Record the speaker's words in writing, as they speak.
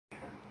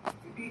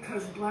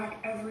because Black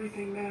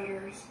everything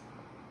matters.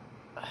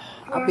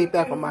 I'll be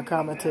back with my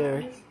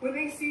commentary. Matters. When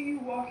they see you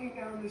walking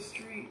down the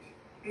street,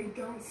 they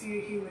don't see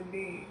a human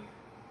being.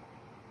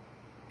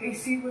 They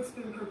see what's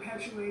been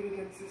perpetuated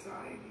in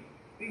society.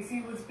 They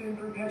see what's been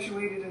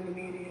perpetuated in the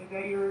media,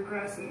 that you're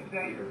aggressive,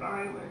 that you're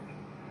violent.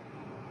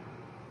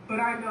 But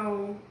I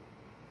know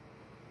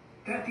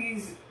that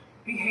these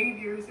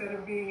behaviors that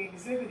are being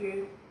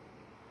exhibited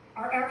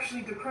are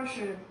actually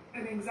depression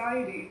and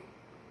anxiety.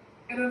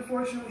 And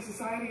unfortunately,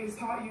 society has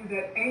taught you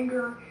that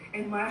anger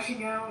and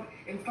lashing out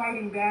and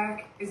fighting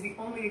back is the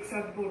only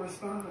acceptable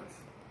response.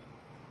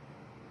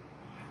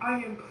 I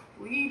am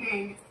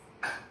pleading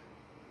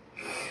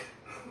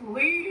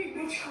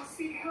that y'all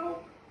seek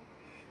help,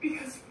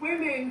 because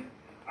women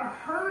are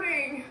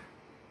hurting.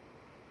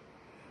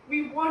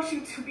 We want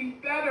you to be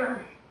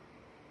better.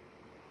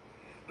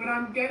 But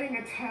I'm getting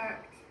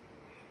attacked.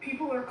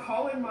 People are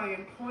calling my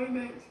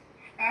employment,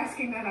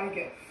 asking that I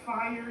get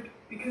fired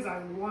because I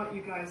want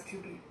you guys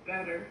to be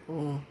better.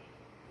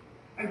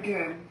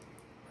 Again,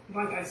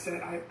 like I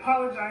said, I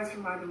apologize for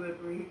my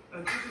delivery.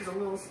 This is a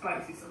little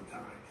spicy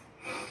sometimes.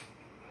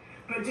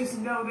 But just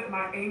know that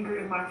my anger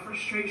and my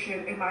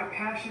frustration and my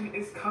passion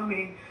is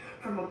coming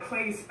from a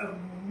place of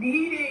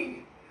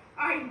needing.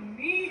 I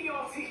need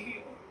y'all to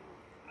heal.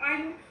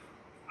 I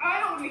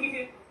don't need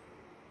it.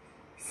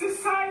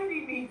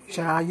 Society needs it.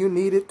 Child, you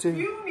need it too.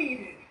 You need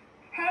it.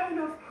 Have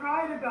enough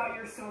pride about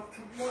yourself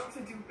to want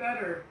to do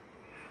better.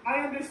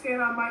 I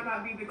understand I might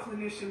not be the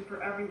clinician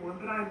for everyone,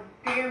 but I'm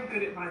damn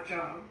good at my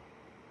job.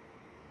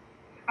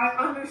 I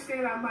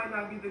understand I might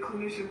not be the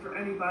clinician for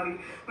anybody,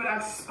 but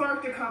I've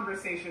sparked a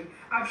conversation.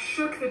 I've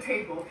shook the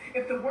table.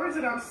 If the words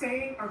that I'm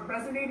saying are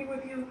resonating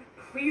with you,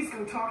 please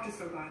go talk to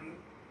somebody.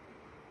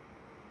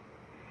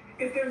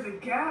 If there's a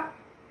gap,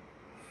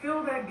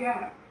 fill that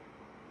gap.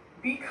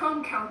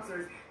 Become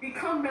counselors.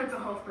 Become mental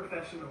health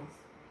professionals.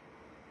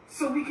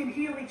 So we can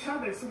heal each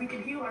other, so we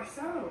can heal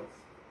ourselves.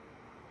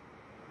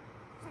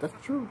 That's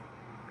true.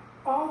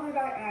 All that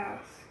I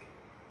ask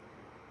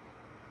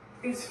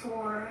is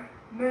for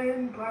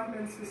men, Black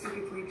men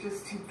specifically,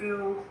 just to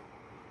build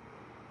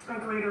a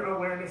greater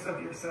awareness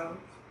of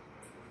yourselves.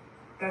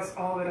 That's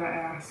all that I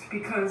ask,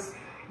 because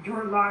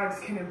your lives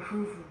can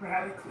improve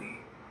radically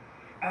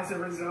as a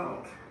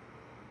result.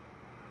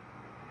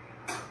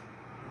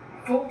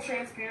 Full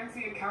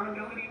transparency,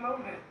 accountability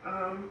moment.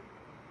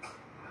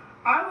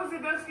 I was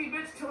a dusty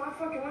bitch till I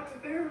fucking went to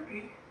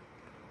therapy.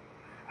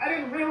 I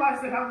didn't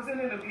realize that I was in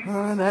an abusive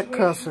situation. That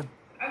cussing.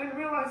 I didn't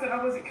realize that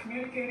I wasn't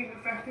communicating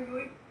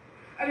effectively.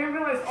 I didn't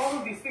realize all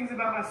of these things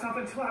about myself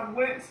until I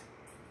went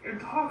and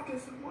talked to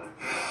someone.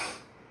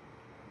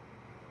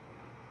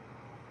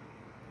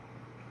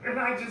 And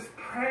I just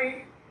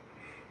pray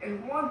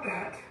and want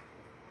that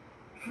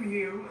for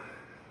you.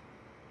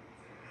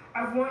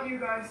 I want you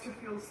guys to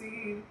feel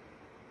seen.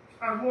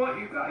 I want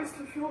you guys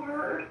to feel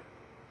heard.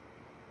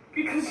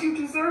 Because you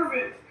deserve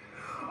it.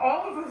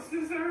 All of us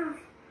deserve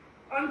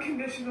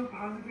unconditional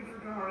positive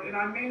regard. And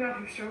I may not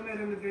have shown that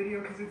in the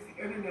video because it's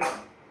the internet.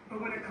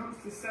 But when it comes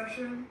to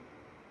session,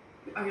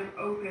 I am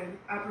open.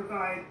 I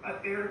provide a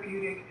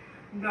therapeutic,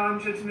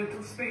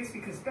 non-judgmental space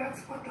because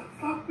that's what the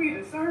fuck we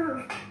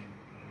deserve.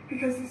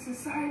 Because this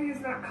society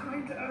is not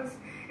kind to us.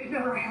 It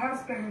never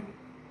has been.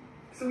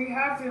 So we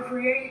have to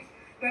create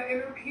that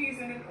inner peace,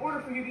 and in order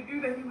for you to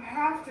do that, you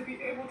have to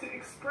be able to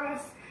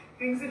express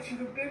things that you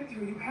have been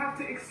through. You have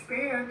to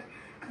expand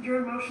your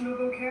emotional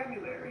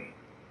vocabulary.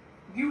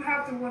 You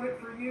have to want it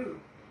for you.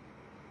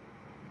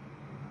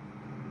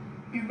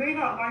 You may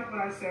not like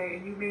what I say,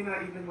 and you may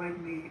not even like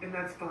me, and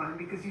that's fine,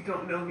 because you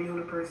don't know me on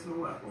a personal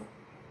level.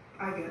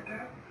 I get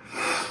that.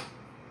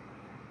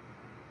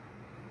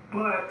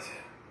 But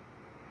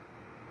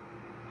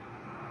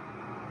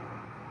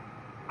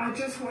I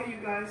just want you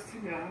guys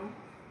to know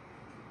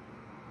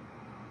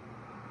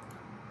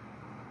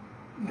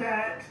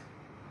that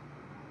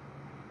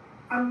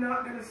I'm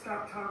not going to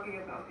stop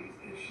talking about these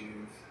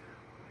issues.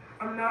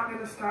 I'm not going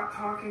to stop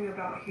talking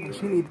about healing.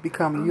 She needs to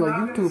become your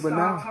YouTuber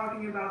now.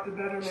 Talking about the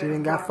betterment she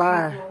didn't got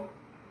fired.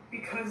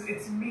 Because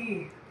it's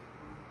me.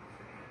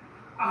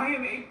 I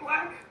am a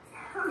Black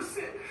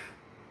person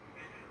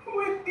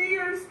who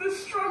endures the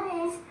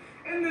struggles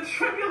and the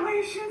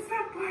tribulations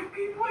that Black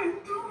people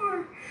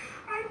endure.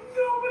 I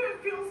know what it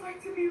feels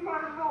like to be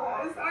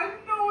marginalized. I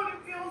know what it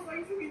feels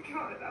like to be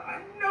counted out.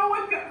 I know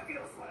what that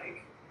feels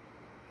like.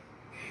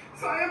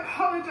 So I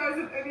apologize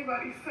if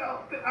anybody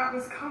felt that I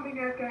was coming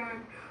at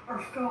them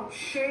or felt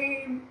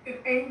shame and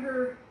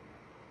anger.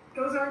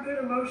 Those are good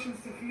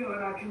emotions to feel,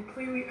 and I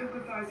completely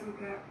empathize with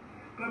that.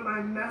 But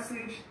my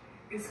message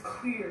is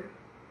clear.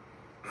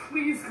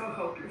 Please go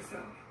help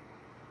yourself.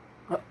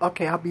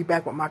 Okay, I'll be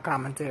back with my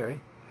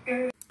commentary.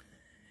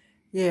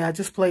 Yeah, I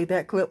just played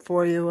that clip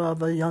for you of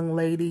the young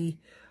lady,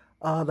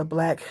 the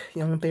Black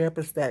young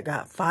therapist that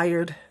got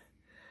fired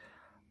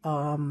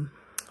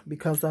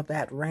because of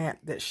that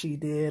rant that she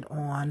did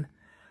on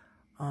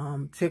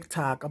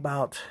TikTok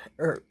about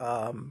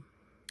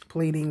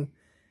pleading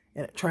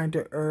and trying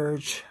to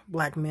urge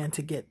Black men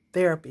to get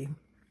therapy.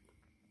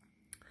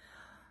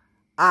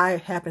 I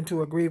happen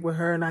to agree with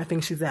her, and I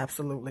think she's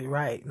absolutely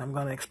right. And I'm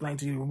going to explain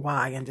to you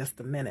why in just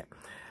a minute.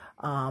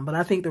 But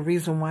I think the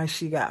reason why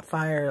she got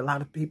fired, a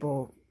lot of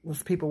people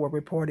were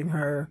reporting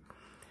her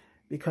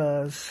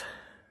because,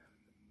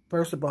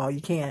 first of all,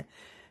 you can't,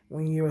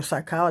 when you're a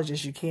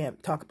psychologist, you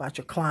can't talk about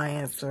your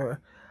clients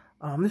or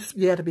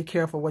you have to be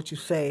careful what you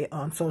say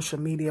on social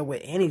media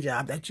with any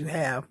job that you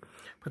have,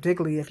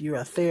 particularly if you're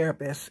a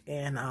therapist.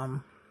 And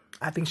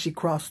I think she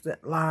crossed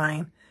that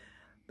line,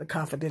 the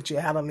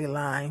confidentiality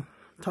line,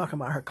 talking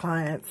about her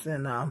clients.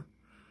 And,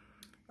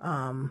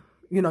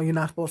 you know, you're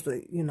not supposed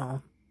to, you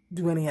know,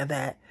 do any of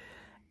that.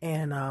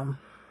 And,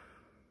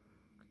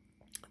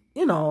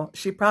 you know,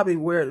 she probably,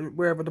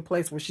 wherever the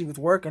place where she was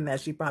working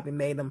at, she probably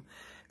made them,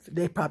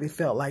 they probably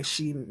felt like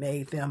she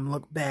made them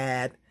look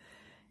bad.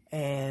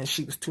 And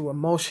she was too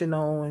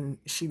emotional, and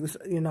she was,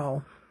 you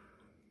know,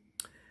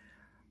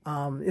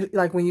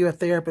 like when you're a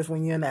therapist,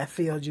 when you're in that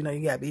field, you know,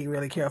 you got to be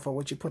really careful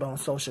what you put on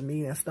social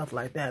media and stuff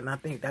like that. And I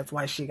think that's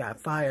why she got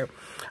fired.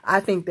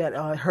 I think that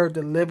her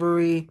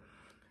delivery,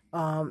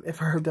 if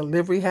her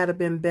delivery had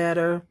been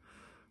better,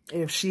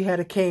 if she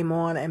had came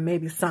on and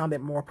maybe sounded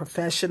more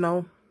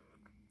professional,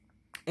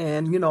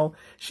 and, you know,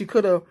 she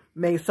could have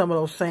made some of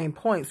those same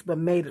points, but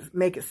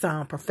make it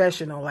sound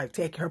professional, like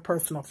take her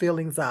personal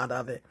feelings out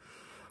of it.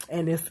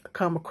 And just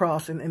come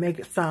across and make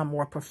it sound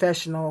more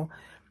professional,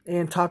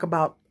 and talk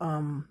about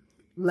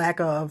lack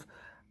of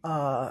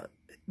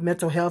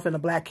mental health in the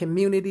Black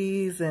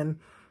communities, and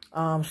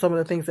some of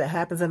the things that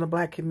happens in the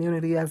Black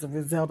community as a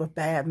result of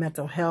bad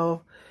mental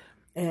health.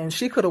 And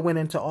she could have went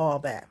into all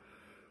that,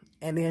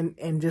 and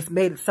then just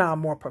made it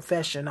sound more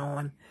professional,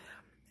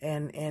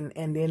 and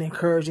then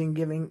encouraging,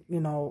 giving,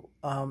 you know,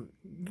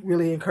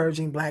 really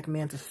encouraging Black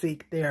men to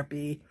seek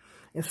therapy,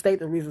 and state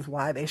the reasons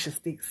why they should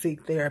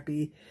seek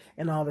therapy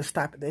and all this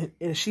type of thing.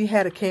 If she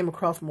had came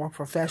across more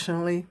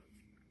professionally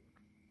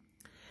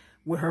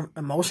with her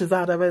emotions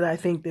out of it, I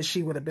think that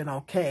she would have been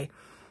okay.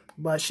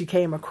 But she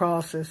came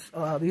across as,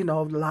 you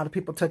know, a lot of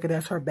people took it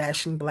as her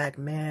bashing Black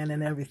men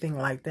and everything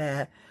like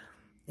that.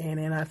 And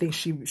then I think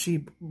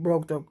she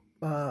broke the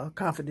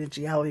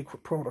confidentiality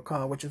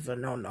protocol, which is a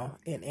no-no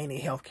in any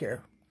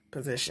healthcare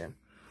position.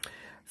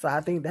 So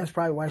I think that's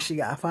probably why she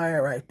got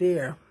fired right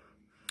there.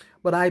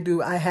 But I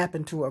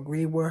happen to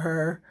agree with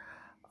her.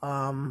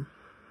 A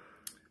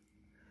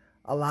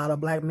lot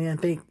of Black men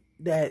think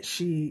that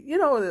she, you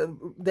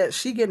know, that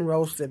she getting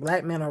roasted.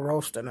 Black men are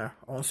roasting her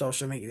on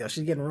social media.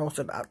 She's getting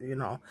roasted out, you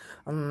know.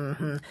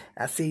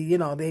 I see, you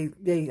know, they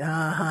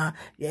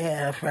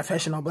yeah,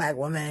 professional Black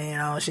woman, you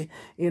know, she,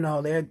 you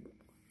know,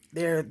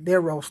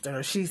 they're roasting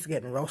her. She's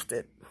getting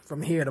roasted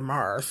from here to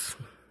Mars.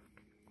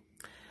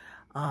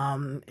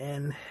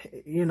 And,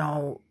 you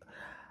know,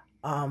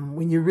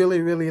 when you really,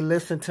 really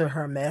listen to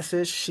her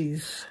message,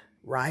 she's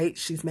right.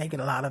 She's making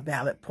a lot of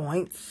valid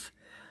points.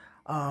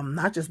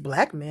 Not just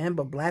Black men,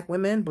 but Black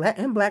women,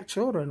 Black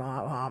children.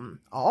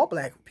 All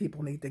Black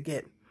people need to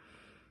get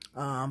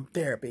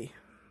therapy.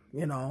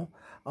 You know,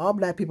 all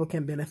Black people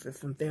can benefit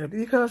from therapy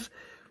because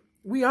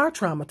we are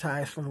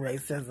traumatized from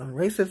racism.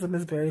 Racism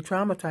is very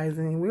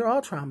traumatizing. We're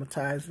all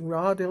traumatized. We're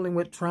all dealing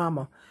with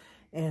trauma.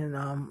 And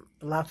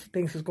lots of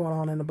things is going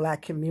on in the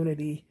Black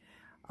community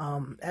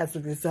as a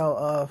result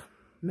of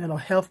mental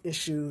health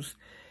issues.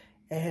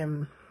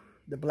 And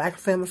the Black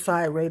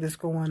femicide rate is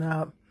going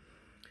up.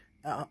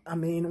 I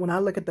mean, when I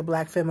look at the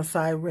Black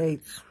femicide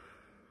rates,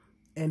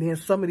 and then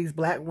some of these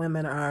Black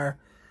women are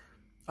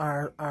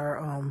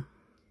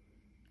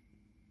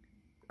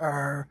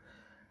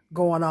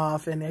going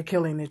off and they're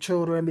killing their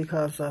children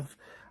because of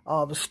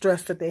all the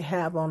stress that they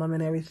have on them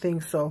and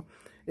everything. So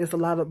there's a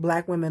lot of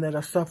Black women that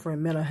are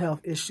suffering mental health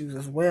issues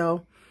as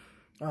well,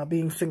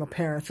 being single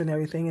parents and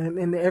everything.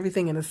 And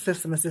everything in the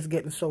system is just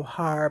getting so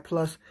hard.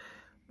 Plus,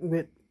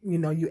 with, you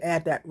know, you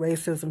add that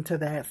racism to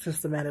that,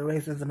 systematic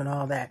racism and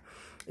all that.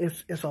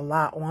 It's a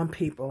lot on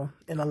people,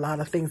 and a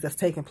lot of things that's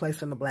taking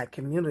place in the Black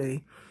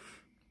community.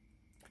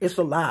 It's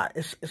a lot.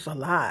 It's a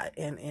lot.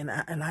 And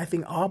I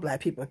think all Black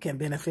people can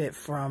benefit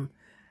from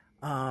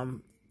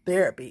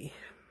therapy.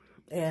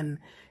 And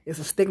it's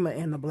a stigma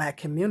in the Black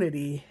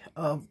community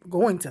of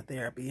going to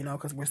therapy, you know,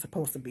 because we're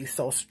supposed to be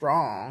so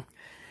strong.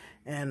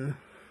 And,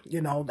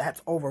 you know,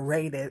 that's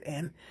overrated.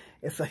 And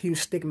it's a huge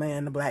stigma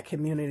in the Black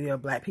community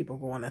of Black people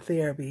going to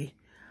therapy.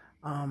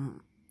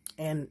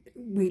 And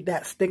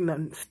that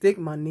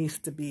stigma needs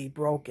to be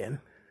broken,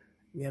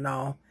 you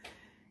know.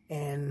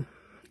 And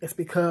it's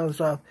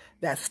because of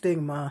that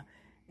stigma,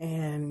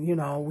 and, you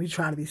know, we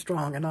trying to be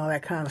strong and all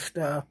that kind of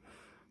stuff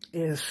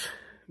is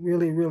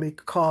really, really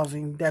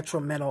causing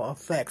detrimental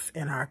effects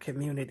in our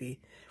community.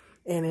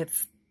 And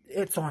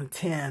it's on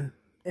 10.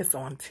 It's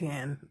on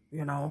 10,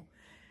 you know.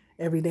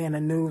 Every day in the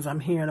news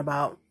I'm hearing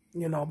about,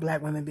 you know,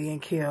 Black women being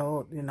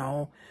killed, you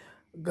know,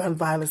 gun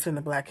violence in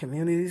the Black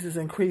communities is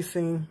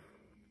increasing.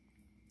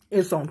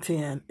 It's on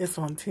 10. It's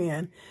on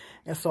 10.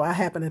 And so I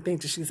happen to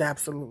think that she's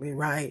absolutely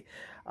right.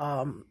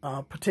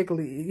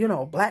 Particularly, you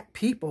know, Black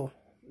people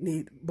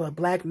need, but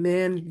Black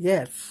men,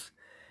 yes.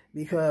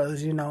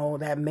 Because, you know,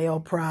 that male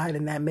pride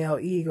and that male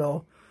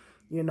ego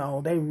you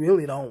know, they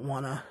really don't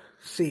want to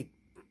seek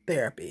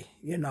therapy,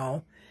 you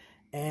know.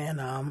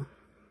 And,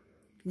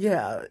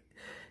 yeah,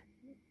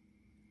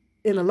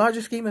 in the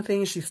larger scheme of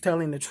things, she's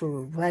telling the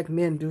truth. Black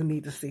men do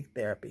need to seek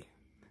therapy.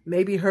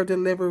 Maybe her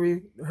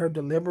delivery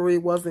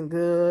wasn't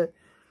good.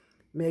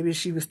 Maybe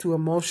she was too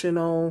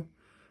emotional.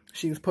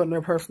 She was putting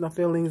her personal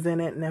feelings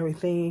in it and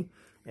everything.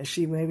 And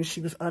maybe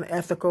she was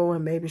unethical,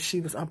 and maybe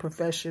she was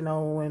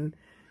unprofessional and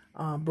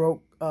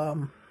broke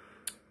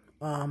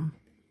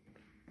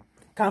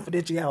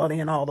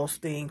confidentiality and all those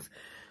things.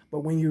 But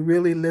when you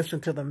really listen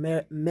to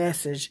the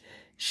message,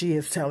 she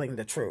is telling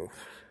the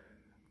truth.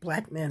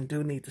 Black men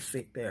do need to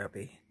seek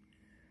therapy.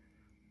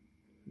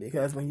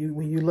 Because when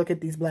you look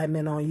at these black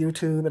men on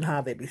YouTube and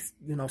how they be,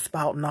 you know,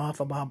 spouting off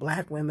about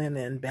black women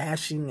and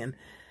bashing, and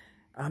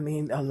I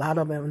mean, a lot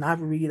of them, and I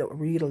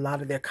read a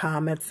lot of their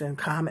comments and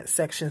comment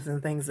sections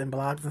and things and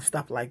blogs and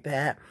stuff like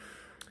that.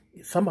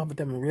 Some of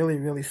them really,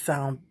 really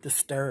sound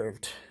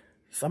disturbed.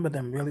 Some of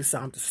them really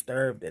sound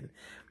disturbed, and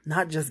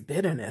not just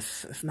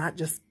bitterness. It's not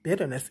just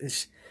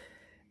bitterness.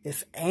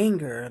 It's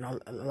anger,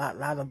 and a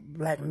lot of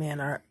black men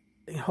are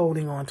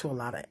holding on to a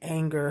lot of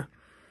anger.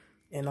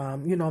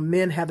 And, you know,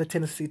 men have the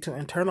tendency to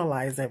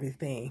internalize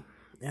everything.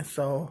 And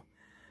so,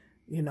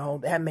 you know,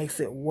 that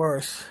makes it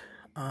worse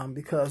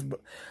because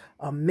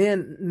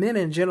men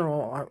in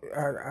general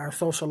are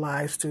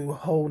socialized to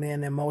hold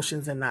in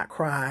emotions and not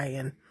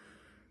cry.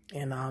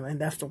 And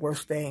that's the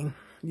worst thing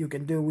you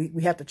can do.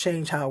 We have to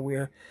change how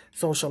we're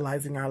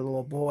socializing our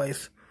little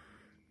boys.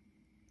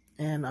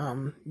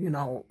 And, you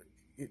know,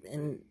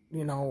 and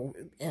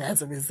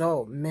as a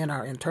result, men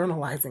are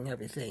internalizing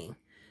everything.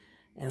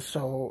 And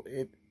so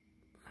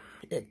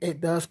it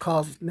does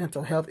cause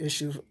mental health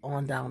issues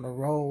on down the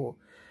road.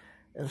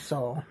 And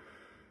so,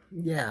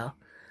 yeah,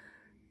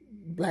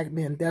 black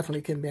men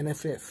definitely can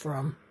benefit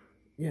from,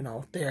 you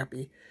know,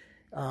 therapy.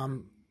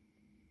 Her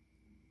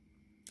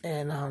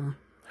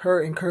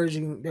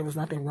encouraging, there was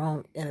nothing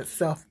wrong in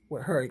itself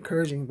with her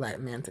encouraging black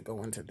men to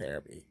go into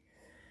therapy.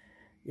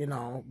 You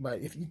know, but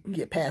if you can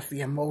get past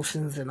the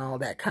emotions and all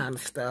that kind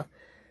of stuff,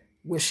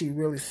 what she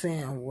really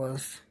saying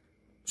was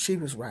she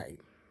was right.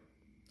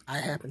 I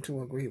happen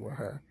to agree with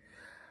her.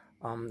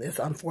 It's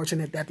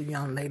unfortunate that the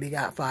young lady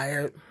got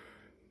fired,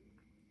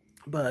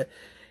 but,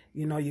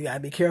 you know, you got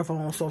to be careful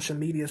on social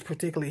media,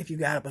 particularly if you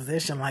got a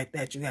position like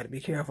that. You got to be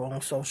careful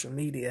on social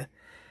media.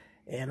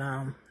 And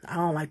I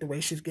don't like the way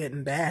she's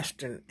getting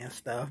bashed and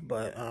stuff,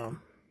 but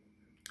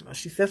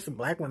she said some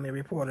black women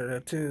reported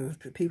her too.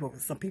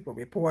 Some people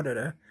reported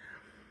her,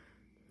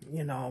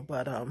 you know,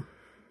 but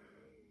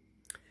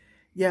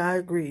yeah, I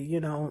agree. You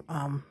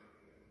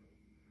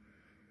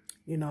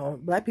know,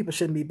 black people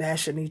shouldn't be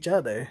bashing each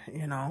other,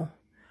 you know.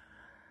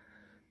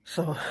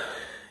 So,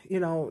 you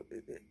know,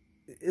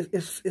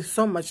 it's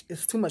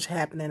too much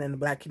happening in the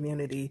black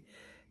community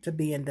to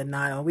be in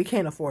denial. We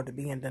can't afford to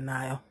be in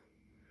denial.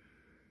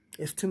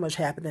 It's too much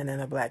happening in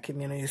the black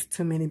community. It's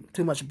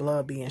too much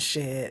blood being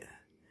shed.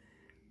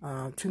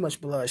 Too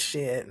much blood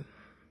shed.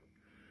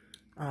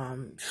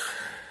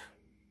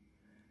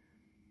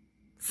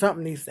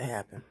 Something needs to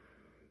happen,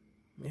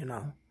 you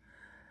know.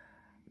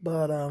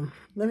 But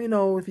let me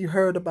know if you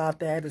heard about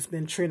that. It's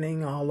been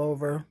trending all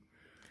over.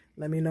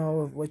 Let me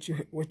know what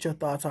your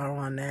thoughts are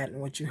on that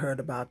and what you heard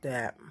about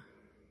that.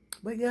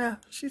 But yeah,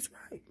 she's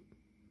right.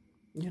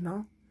 You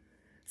know,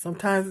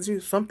 sometimes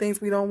some things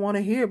we don't want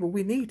to hear, but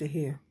we need to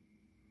hear.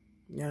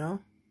 You know.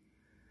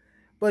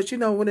 But you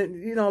know,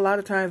 a lot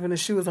of times when the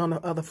shoe is on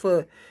the other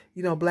foot,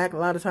 you know, a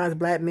lot of times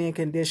black men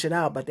can dish it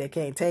out, but they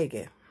can't take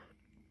it.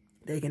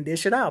 They can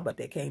dish it out, but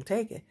they can't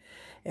take it.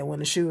 And when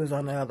the shoe is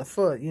on the other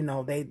foot, you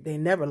know, they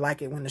never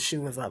like it when the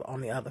shoe is on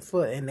the other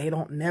foot. And they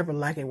don't never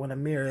like it when the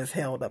mirror is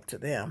held up to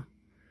them.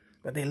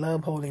 But they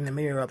love holding the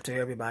mirror up to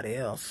everybody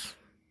else.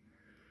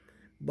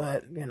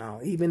 But, you know,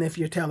 even if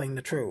you're telling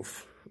the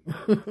truth.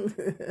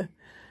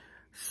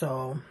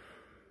 So,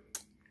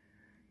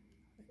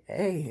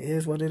 hey, it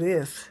is what it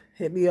is.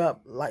 Hit me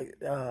up, like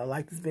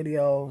this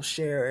video,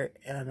 share it,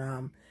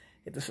 and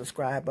hit the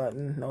subscribe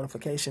button,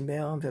 notification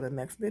bell. Until the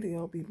next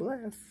video, be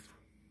blessed.